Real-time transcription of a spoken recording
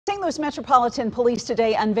Louis Metropolitan Police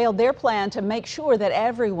today unveiled their plan to make sure that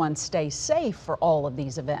everyone stays safe for all of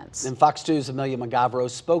these events. And Fox 2's Amelia Magavro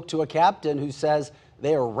spoke to a captain who says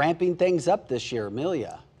they are ramping things up this year.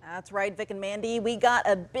 Amelia. That's right, Vic and Mandy. We got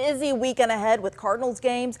a busy weekend ahead with Cardinals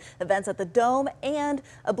games, events at the Dome, and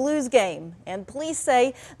a Blues game. And police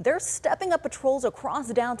say they're stepping up patrols across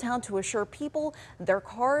downtown to assure people, their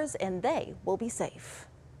cars, and they will be safe.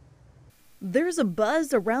 There's a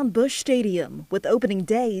buzz around Busch Stadium, with opening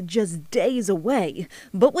day just days away.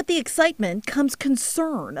 But with the excitement comes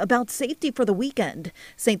concern about safety for the weekend.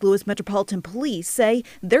 St. Louis Metropolitan Police say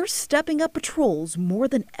they're stepping up patrols more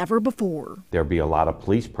than ever before. There'll be a lot of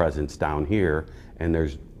police presence down here, and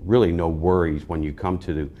there's really no worries when you come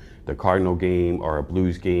to the Cardinal game or a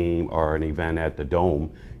Blues game or an event at the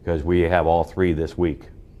Dome, because we have all three this week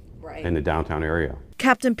in the downtown area.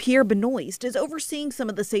 Captain Pierre Benoist is overseeing some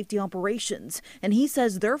of the safety operations, and he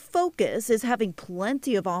says their focus is having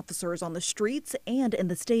plenty of officers on the streets and in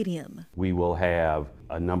the stadium. We will have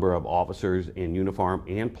a number of officers in uniform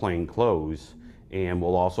and plain clothes, and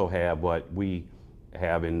we'll also have what we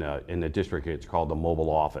have in the district. It's called the mobile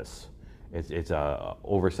office. It's a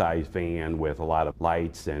oversized van with a lot of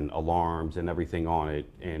lights and alarms and everything on it,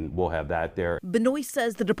 and we'll have that there. Benoist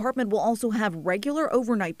says the department will also have regular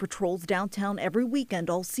overnight patrols downtown every weekend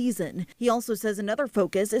all season. He also says another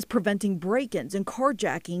focus is preventing break-ins and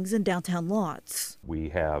carjackings in downtown lots. We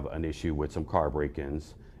have an issue with some car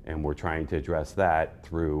break-ins, and we're trying to address that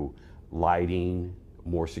through lighting,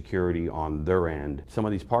 more security on their end. Some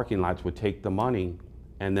of these parking lots would take the money,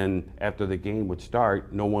 and then after the game would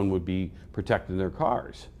start, no one would be protecting their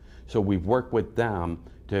cars. So we've worked with them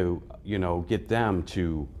to, get them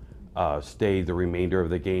to stay the remainder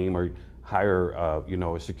of the game, or hire,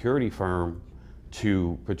 a security firm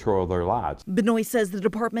to patrol their lots. Benoist says the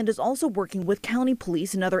department is also working with county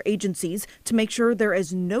police and other agencies to make sure there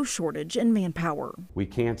is no shortage in manpower. We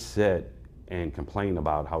can't sit and complain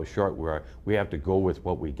about how short we are. We have to go with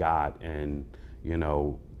what we got and,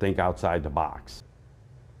 think outside the box.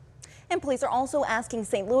 And police are also asking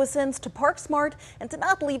St. Louisans to park smart and to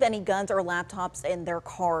not leave any guns or laptops in their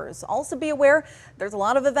cars. Also be aware, there's a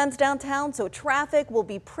lot of events downtown, so traffic will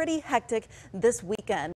be pretty hectic this weekend.